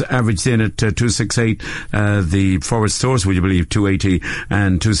heifers averaged in at 268. The forward stores, would you believe, 280,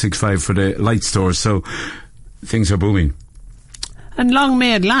 and 265 for the light stores. So things are booming. And long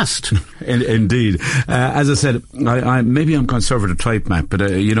may it last. Indeed. As I said, maybe I'm conservative type, Matt, but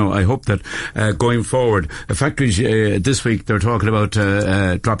I hope that going forward, factories this week, they're talking about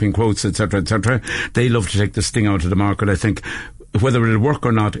dropping quotes, etc., etc. They love to take the sting out of the market, I think. Whether it'll work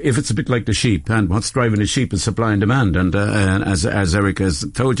or not, if it's a bit like the sheep, and what's driving the sheep is supply and demand, and as Eric has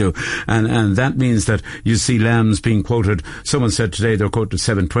told you, and that means that you see lambs being quoted. Someone said today they're quoted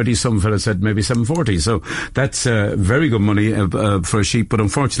 720. Some fella said maybe 740. So that's very good money for a sheep. But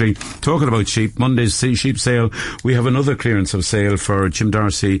unfortunately, talking about sheep, Monday's sheep sale, we have another clearance of sale for Jim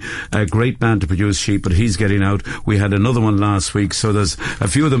Darcy, a great man to produce sheep, but he's getting out. We had another one last week, so there's a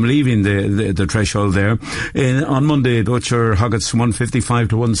few of them leaving the threshold there. On Monday, butcher hoggets from 155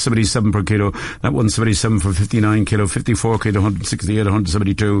 to 177 per kilo. That 177 for 59 kilo, 54 kilo, 168,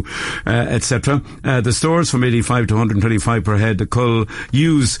 172, etc. The stores from 85 to 125 per head. The cull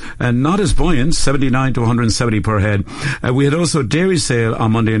ewes, not as buoyant, 79 to 170 per head. We had also dairy sale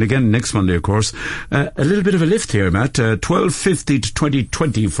on Monday, and again next Monday, of course. A little bit of a lift here, Matt. 1250 to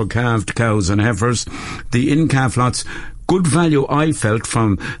 2020 for calved cows and heifers. The in-calf lots Good value, I felt,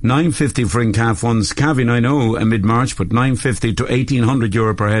 from $950 for in calf ones. Calving, I know, mid-March, but $950 to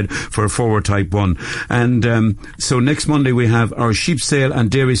 €1,800 per head for a forward type 1. And so next Monday we have our sheep sale and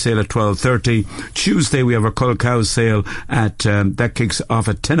dairy sale at 12:30. Tuesday we have our cull cow sale at that kicks off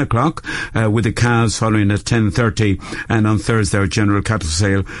at 10 o'clock, with the calves following at 10:30. And on Thursday our general cattle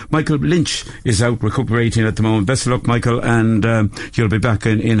sale. Michael Lynch is out recuperating at the moment. Best of luck, Michael, and you'll be back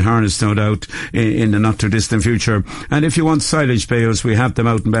in harness, no doubt, in the not too distant future. And if you want silage bales, we have them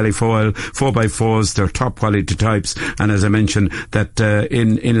out in Ballyfoyle, 4x4s. They're top quality types. And as I mentioned, that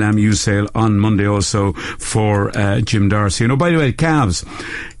in Lamu sale on Monday also for Jim Darcy. By the way, calves,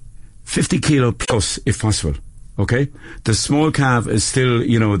 50 kilo plus if possible. Okay, the small calf is still,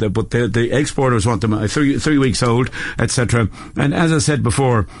 but the exporters want them 3 weeks old, etc. And as I said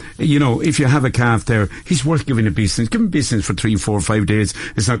before, if you have a calf there, he's worth giving it business. Give him business for 3, 4, 5 days.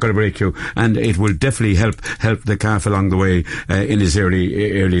 It's not going to break you, and it will definitely help the calf along the way in his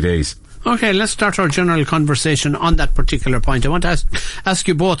early days. Okay, let's start our general conversation on that particular point. I want to ask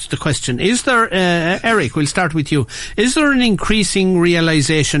you both the question. Is there, Eric, we'll start with you. Is there an increasing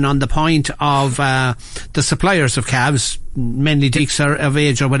realisation on the point of the suppliers of calves, mainly dicks of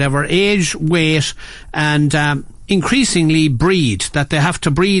age or whatever, age, weight, and increasingly breed, that they have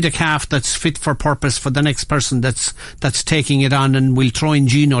to breed a calf that's fit for purpose for the next person that's taking it on, and we'll throw in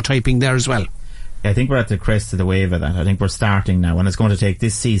genotyping there as well? I think we're at the crest of the wave of that. I think we're starting now, and it's going to take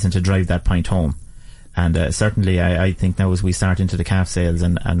this season to drive that point home. And certainly I think now as we start into the calf sales,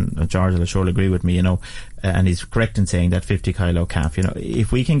 and George will surely agree with me, and he's correct in saying that 50 kilo calf,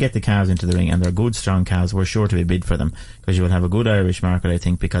 if we can get the calves into the ring and they're good strong calves, we're sure to be bid for them, because you will have a good Irish market, I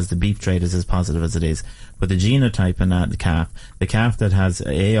think, because the beef trade is as positive as it is. But the genotype in that the calf that has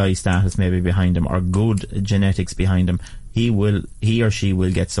AI status maybe behind him, or good genetics behind him, he or she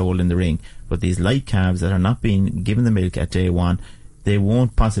will get sold in the ring. But these light calves that are not being given the milk at day one, they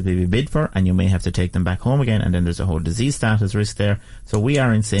won't possibly be bid for, and you may have to take them back home again, and then there's a whole disease status risk there. So we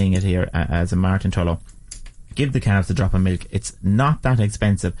aren't saying it here as a Martin Tullow. Give the calves a drop of milk. It's not that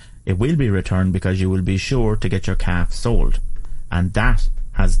expensive. It will be returned because you will be sure to get your calf sold. And that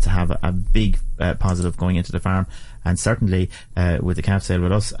has to have a big positive going into the farm. And certainly with the calf sale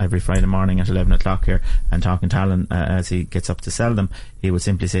with us every Friday morning at 11 o'clock here, and talking to Alan as he gets up to sell them, he would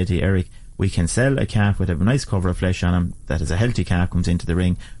simply say to you, Eric, we can sell a calf with a nice cover of flesh on him that is a healthy calf, comes into the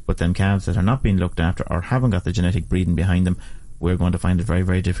ring, but them calves that are not being looked after or haven't got the genetic breeding behind them, we're going to find it very,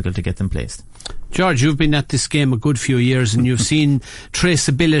 very difficult to get them placed. George, you've been at this game a good few years, and you've seen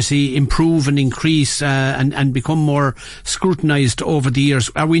traceability improve and increase and become more scrutinised over the years.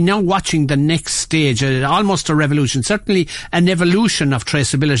 Are we now watching the next stage, almost a revolution, certainly an evolution of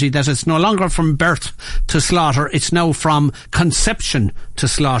traceability, that it's no longer from birth to slaughter, it's now from conception to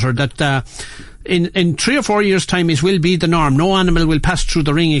slaughter, that in 3 or 4 years' time it will be the norm. No animal will pass through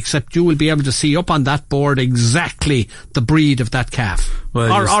the ring except you will be able to see up on that board exactly the breed of that calf.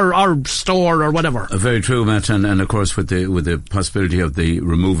 Or store or whatever. Very true, Matt, and of course with the possibility of the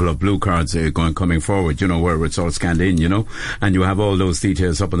removal of blue cards coming forward, where it's all scanned in, and you have all those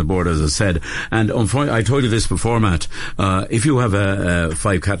details up on the board, as I said. And I told you this before, Matt, if you have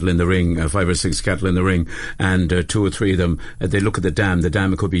 5 cattle in the ring, 5 or 6 cattle in the ring, and 2 or 3 of them, they look at the dam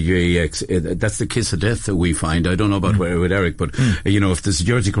it could be JEX, that's the kiss of death that we find. I don't know about where with Eric, but if there's a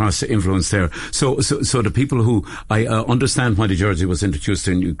Jersey cross influence there, so the people who, I understand why the Jersey was introduced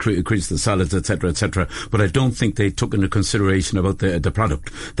to increase the solids, etc., but I don't think they took into consideration about the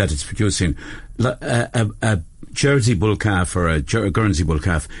product that it's producing. A Jersey bull calf or a Guernsey bull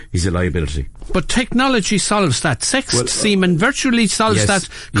calf is a liability. But technology solves that. Sexed semen virtually solves that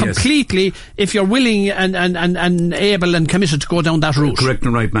completely, if you're willing and able and committed to go down that route. Correct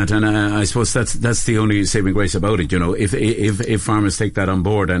and right, Matt. And I suppose that's the only saving grace about it. If farmers take that on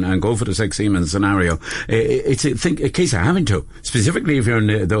board and go for the sex semen scenario, it's a case of having to. Specifically, if you're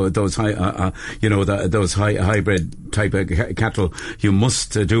in those high, those hybrid type of cattle, you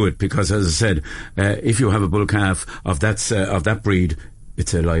must do it, because, as I said, if you have a bull calf of that breed,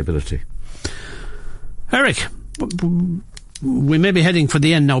 it's a liability. Eric, we may be heading for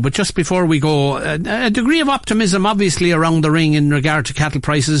the end now, but just before we go, a degree of optimism obviously around the ring in regard to cattle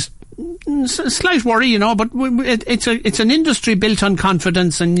prices. Slight worry, but it's an industry built on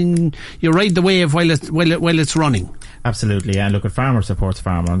confidence, and you ride the wave while it's running. Absolutely, and look, at farmer supports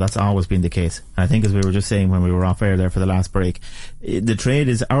farmer, and that's always been the case. And I think, as we were just saying when we were off air there for the last break, the trade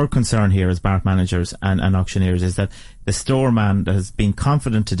is our concern here as bark managers and auctioneers, is that the store man that has been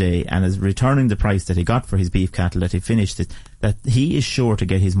confident today and is returning the price that he got for his beef cattle, that he finished it, that he is sure to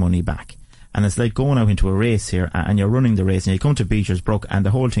get his money back. And it's like going out into a race here, and you're running the race, and you come to Beecher's Brook, and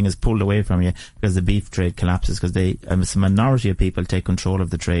the whole thing is pulled away from you because the beef trade collapses, because a minority of people take control of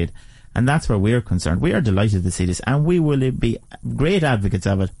the trade. And that's where we're concerned. We are delighted to see this, and we will be great advocates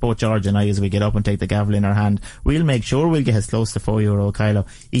of it, both George and I, as we get up and take the gavel in our hand. We'll make sure we'll get as close to €4 a kilo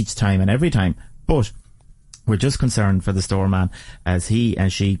each time and every time. But we're just concerned for the store man as he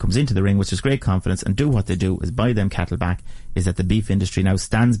and she comes into the ring with just great confidence and do what they do, is buy them cattle back, is that the beef industry now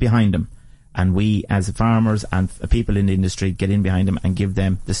stands behind them. And we, as farmers and people in the industry, get in behind them and give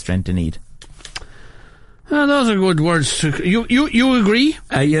them the strength they need. Those are good words. You agree?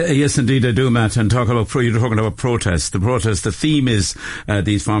 Yes, indeed, I do, Matt. And you're talking about protest. The theme is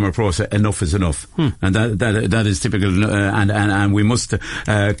these farmer protests. Enough is enough, and that is typical. And we must,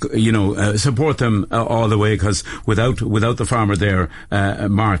 support them all the way, because without the farmer there,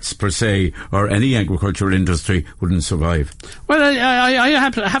 marts per se or any agricultural industry wouldn't survive. Well, I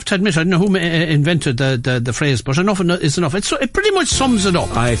have to admit, I don't know who invented the phrase, but enough is enough. It pretty much sums it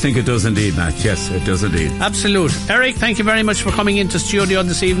up. I think it does indeed, Matt. Yes, it does indeed. Absolute. Eric, thank you very much for coming into studio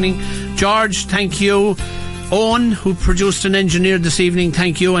this evening. George, thank you. Owen, who produced and engineered this evening,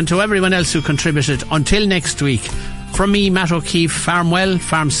 thank you. And to everyone else who contributed. Until next week, from me, Matt O'Keefe, farm well,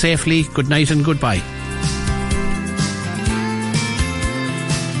 farm safely. Good night and goodbye.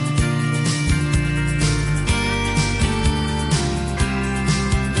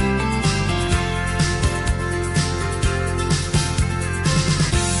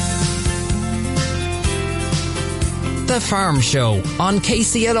 The Farm Show on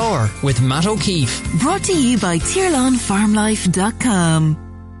KCLR with Matt O'Keefe. Brought to you by TirlanFarmLife.com.